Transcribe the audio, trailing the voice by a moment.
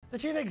The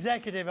chief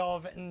executive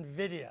of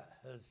NVIDIA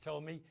has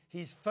told me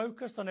he's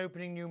focused on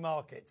opening new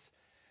markets.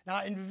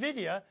 Now,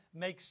 NVIDIA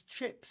makes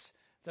chips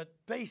that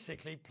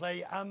basically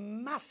play a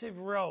massive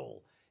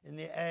role in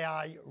the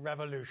AI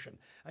revolution.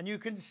 And you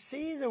can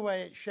see the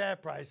way its share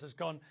price has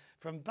gone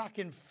from back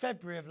in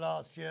February of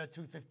last year,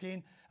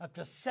 215, up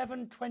to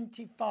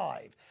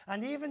 725.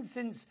 And even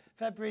since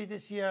February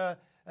this year,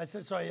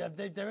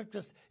 they're up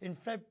just in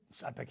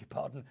I beg your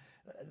pardon,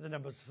 the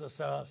numbers are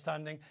so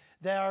outstanding.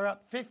 They are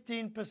up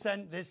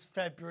 15% this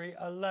February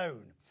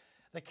alone.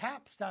 The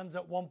cap stands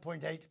at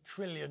 $1.8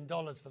 trillion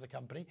for the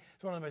company.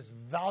 It's one of the most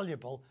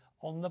valuable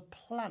on the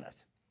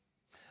planet.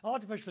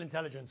 Artificial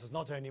intelligence has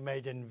not only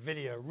made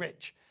NVIDIA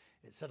rich,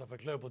 it set off a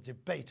global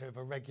debate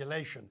over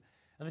regulation.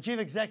 And the chief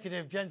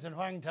executive, Jensen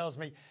Huang, tells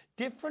me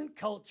different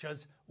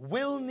cultures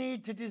will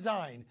need to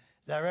design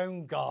their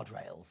own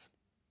guardrails.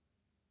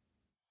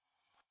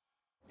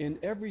 In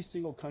every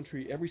single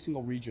country, every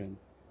single region,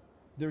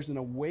 there's an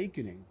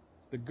awakening,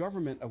 the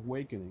government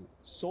awakening,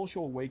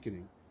 social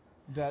awakening,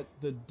 that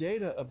the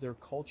data of their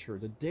culture,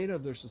 the data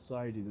of their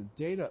society, the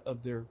data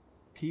of their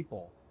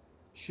people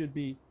should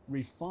be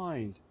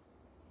refined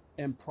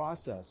and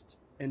processed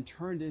and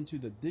turned into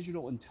the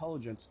digital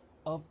intelligence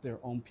of their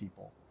own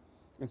people.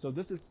 And so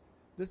there's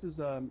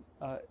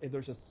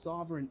a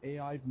sovereign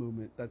AI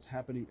movement that's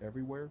happening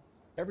everywhere.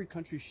 Every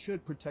country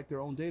should protect their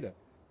own data.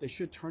 They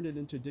should turn it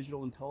into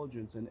digital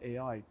intelligence and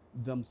AI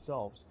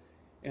themselves.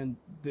 And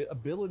the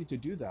ability to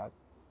do that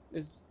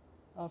is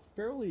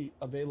fairly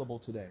available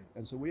today.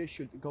 And so we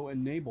should go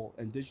enable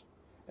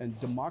and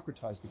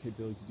democratize the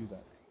capability to do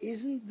that.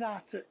 Isn't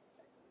that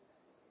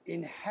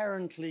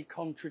inherently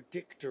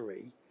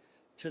contradictory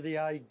to the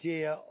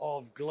idea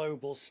of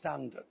global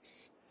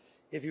standards?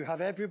 If you have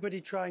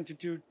everybody trying to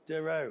do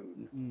their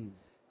own,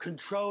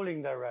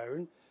 controlling their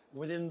own,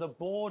 within the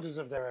borders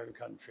of their own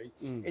country,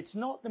 it's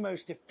not the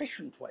most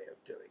efficient way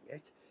of doing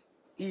it,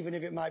 even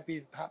if it might be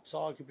perhaps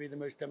arguably the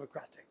most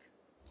democratic.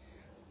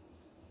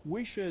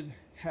 We should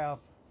have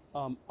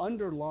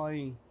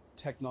underlying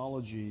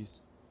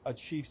technologies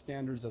achieve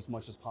standards as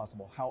much as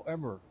possible.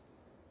 However,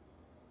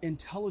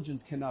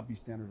 intelligence cannot be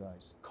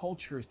standardized.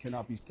 Cultures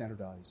cannot be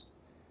standardized.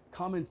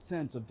 Common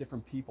sense of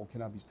different people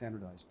cannot be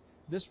standardized.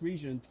 This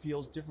region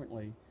feels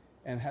differently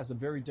and has a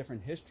very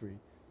different history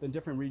than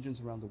different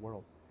regions around the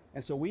world.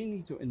 And so we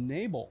need to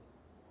enable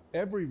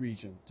every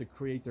region to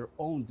create their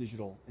own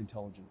digital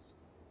intelligence.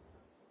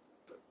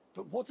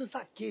 But what does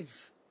that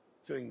give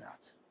doing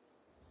that?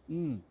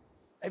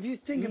 If you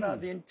think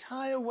about the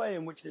entire way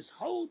in which this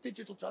whole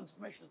digital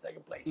transformation has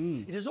taken place,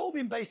 it has all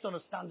been based on a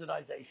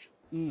standardization.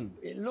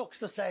 It looks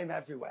the same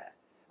everywhere.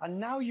 And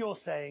now you're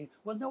saying,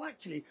 well, no,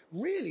 actually,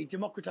 really,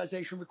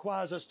 democratization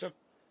requires us to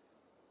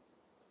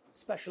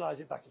specialize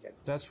it back again.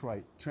 That's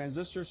right.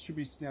 Transistors should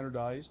be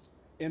standardized.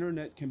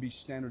 Internet can be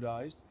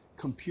standardized.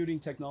 Computing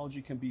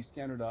technology can be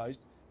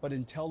standardized, but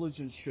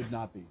intelligence should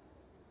not be.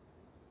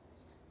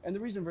 And the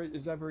reason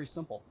is that very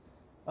simple.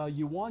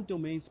 You want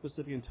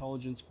domain-specific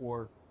intelligence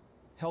for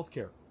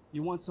healthcare.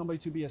 You want somebody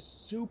to be a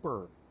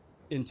super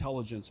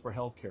intelligence for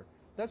healthcare.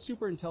 That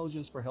super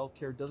intelligence for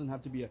healthcare doesn't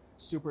have to be a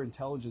super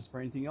intelligence for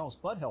anything else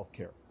but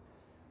healthcare.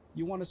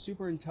 You want a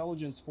super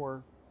intelligence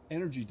for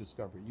energy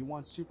discovery. You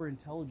want super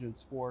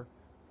intelligence for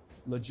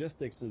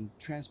logistics and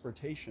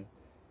transportation.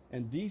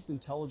 And these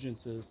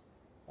intelligences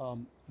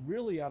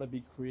really ought to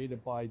be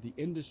created by the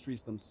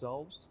industries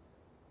themselves,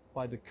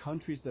 by the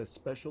countries that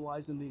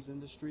specialize in these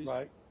industries.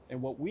 Right.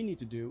 And what we need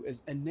to do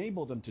is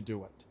enable them to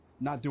do it,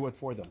 not do it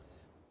for them.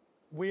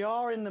 We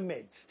are in the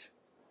midst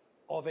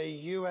of a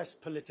US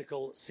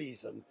political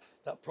season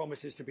that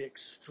promises to be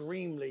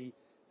extremely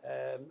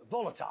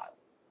volatile,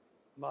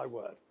 my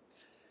word.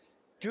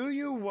 Do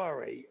you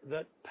worry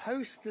that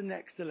post the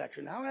next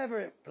election, however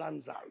it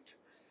plans out,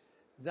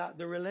 that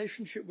the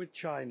relationship with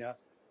China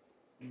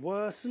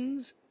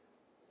worsens,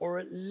 or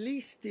at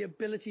least the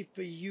ability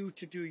for you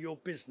to do your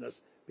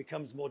business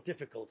becomes more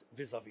difficult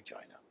vis-a-vis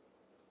China?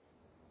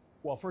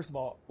 Well, first of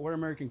all, we're an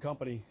American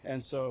company,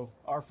 and so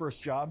our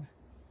first job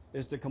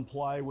is to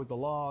comply with the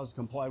laws,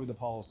 comply with the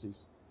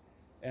policies.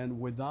 And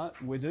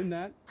within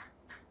that,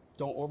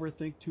 don't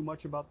overthink too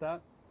much about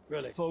that.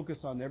 Really?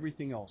 Focus on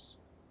everything else.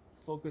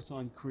 Focus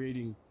on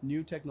creating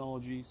new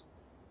technologies,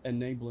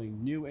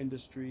 enabling new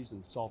industries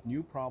and solve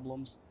new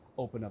problems,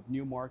 open up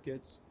new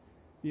markets.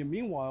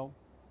 Meanwhile,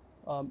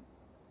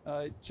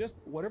 just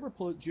whatever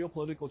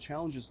geopolitical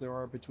challenges there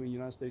are between the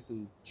United States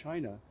and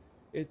China,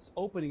 it's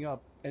opening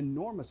up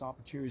enormous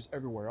opportunities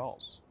everywhere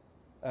else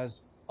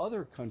as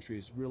other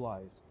countries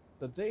realize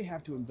that they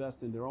have to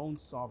invest in their own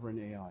sovereign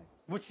AI.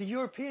 Which the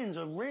Europeans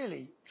are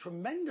really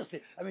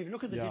tremendously. I mean, if you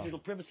look at the Digital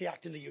Privacy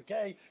Act in the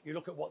UK, you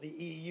look at what the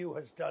EU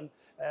has done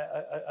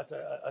at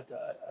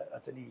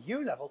an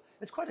EU level,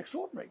 it's quite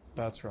extraordinary.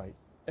 That's right.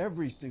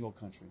 Every single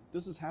country.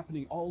 This is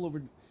happening all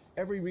over,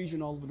 every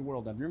region all over the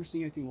world. I've never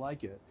seen anything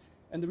like it.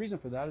 And the reason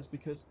for that is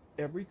because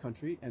every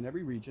country and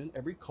every region,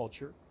 every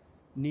culture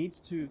needs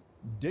to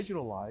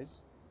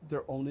digitalize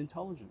their own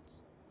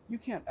intelligence. You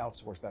can't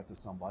outsource that to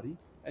somebody,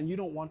 and you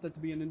don't want that to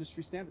be an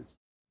industry standard.